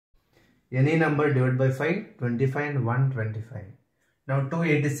Any number divided by 5, 25 and 125. Now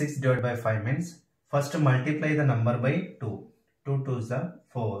 286 divided by 5 means first multiply the number by 2. 2 2s are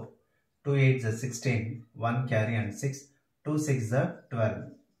 4, 2 8s are 16, 1 carry and 6, 2 6s are 12.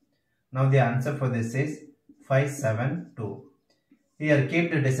 Now the answer for this is 572. Here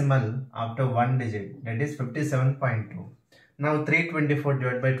keep the decimal after one digit, that is 57.2. Now 324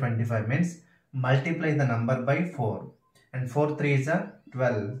 divided by 25 means multiply the number by 4 and 4 3s are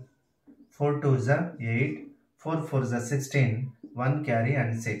 12, 4 2s are 8, 4 4s are 16, 1 carry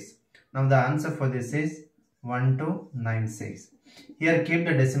and 6. Now the answer for this is 1296. Here keep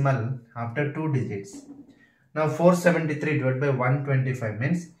the decimal after 2 digits. Now 473 divided by 125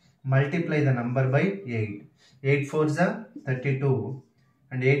 means multiply the number by 8. 8 4s are 32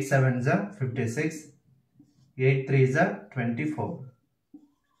 and 8 7s are 56. 8 3s are 24.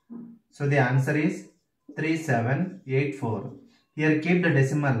 So the answer is 3784. Here keep the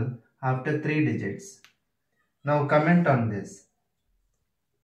decimal after 3 digits. Now comment on this.